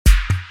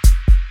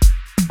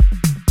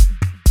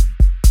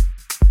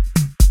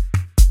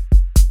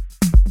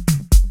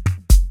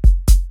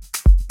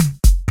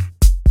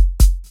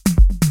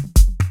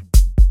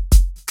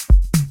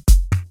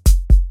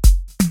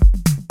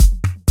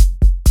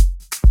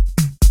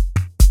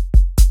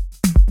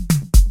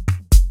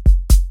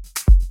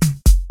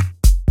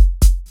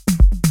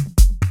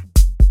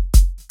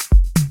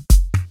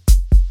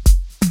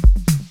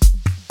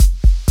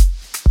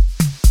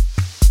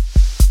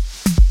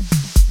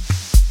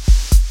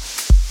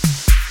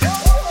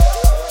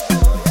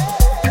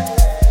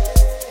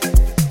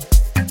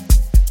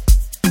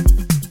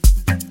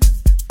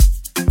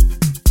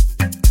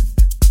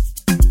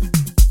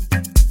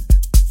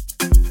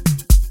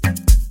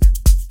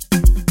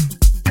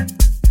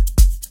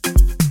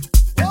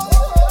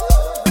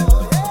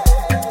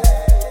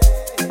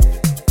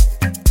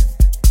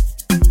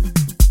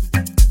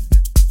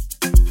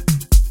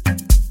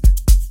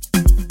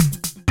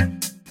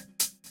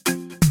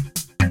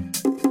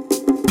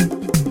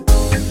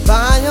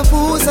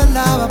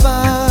salaba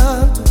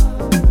abantu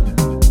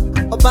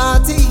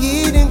obathi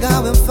yini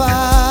ngawe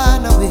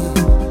mfana we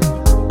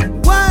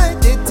why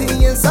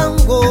detinye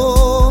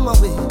sangoma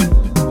we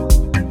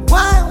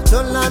why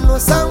utholano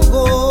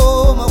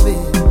sangoma we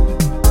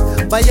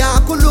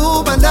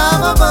bayakhuluma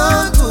ndaba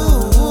abantu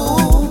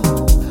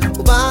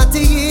obathi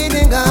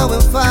yini ngawe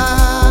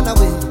mfana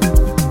we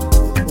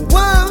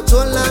why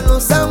utholano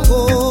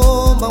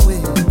sangoma we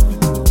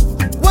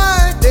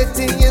why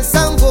detinye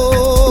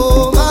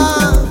sangoma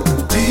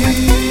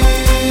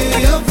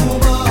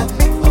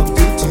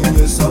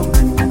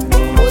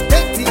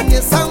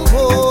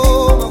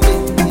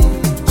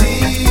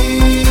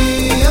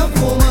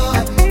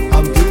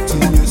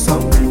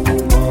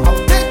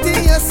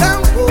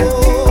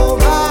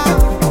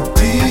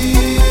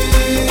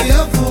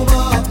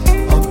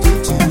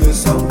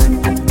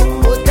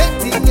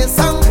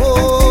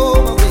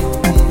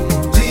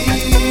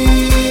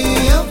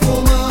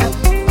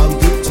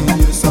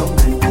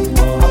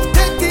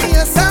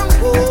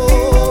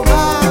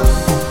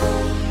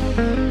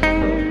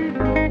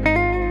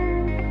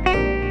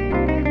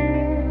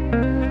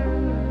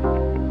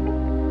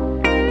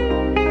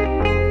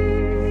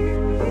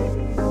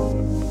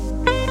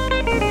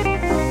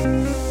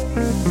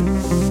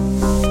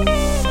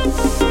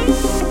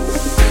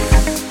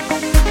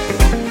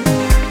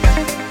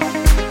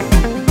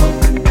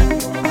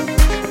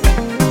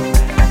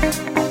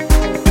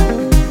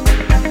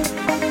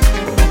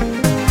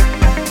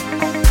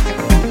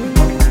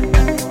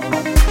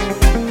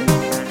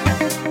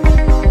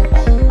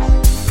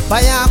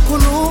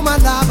bayakhuluma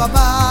laba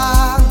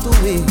bantu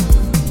we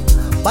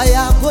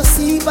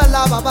bayagosiba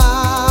laba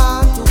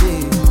bantu we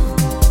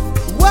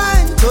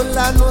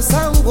wantolano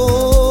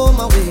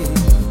sangoma we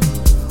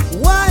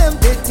why am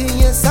dating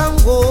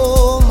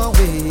sangoma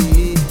we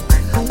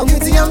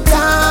angithi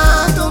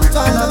yamthanda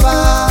umntwana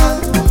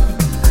abantu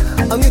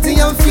angithi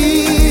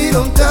yamfila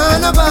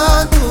umntwana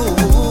abantu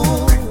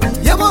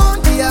yabo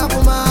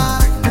ndiyavuma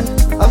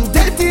I'm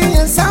dating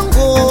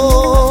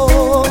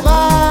sangoma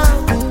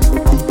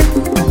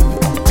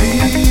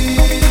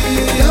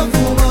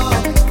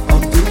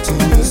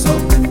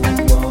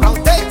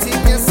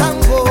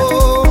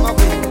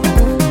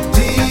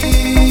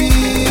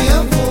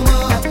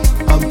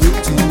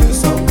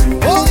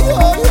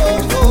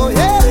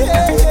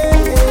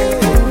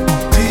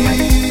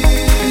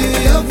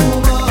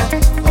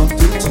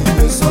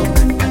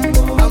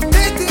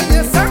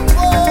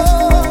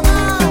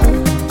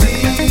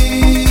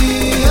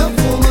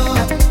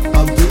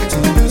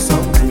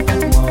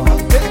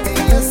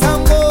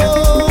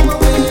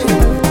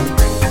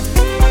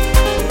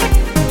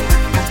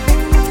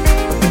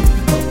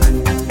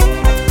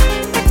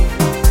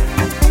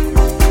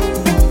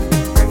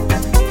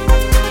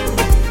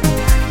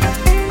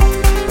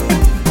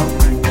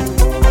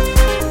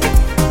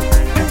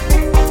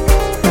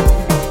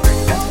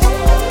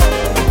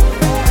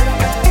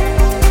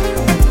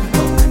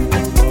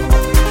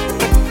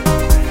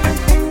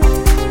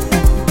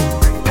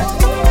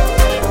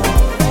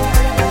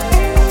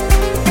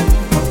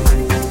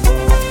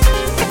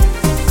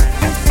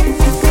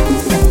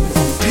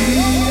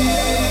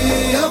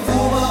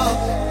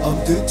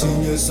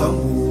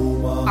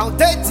I'm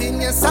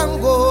dating a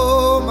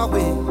sangoma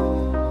way.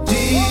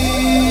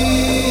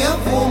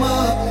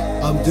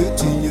 I'm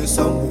dating a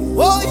sangoma.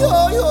 Oh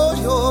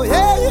yo,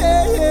 yeah,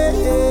 yeah,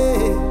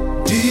 yeah.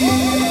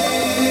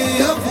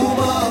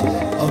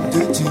 I'm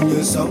dating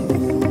a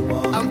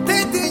sangoma. I'm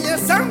dating a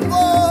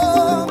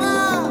sangoma.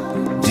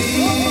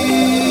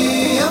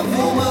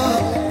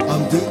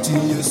 I'm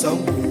dating a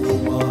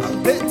sangoma.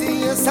 I'm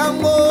dating a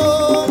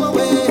sangoma.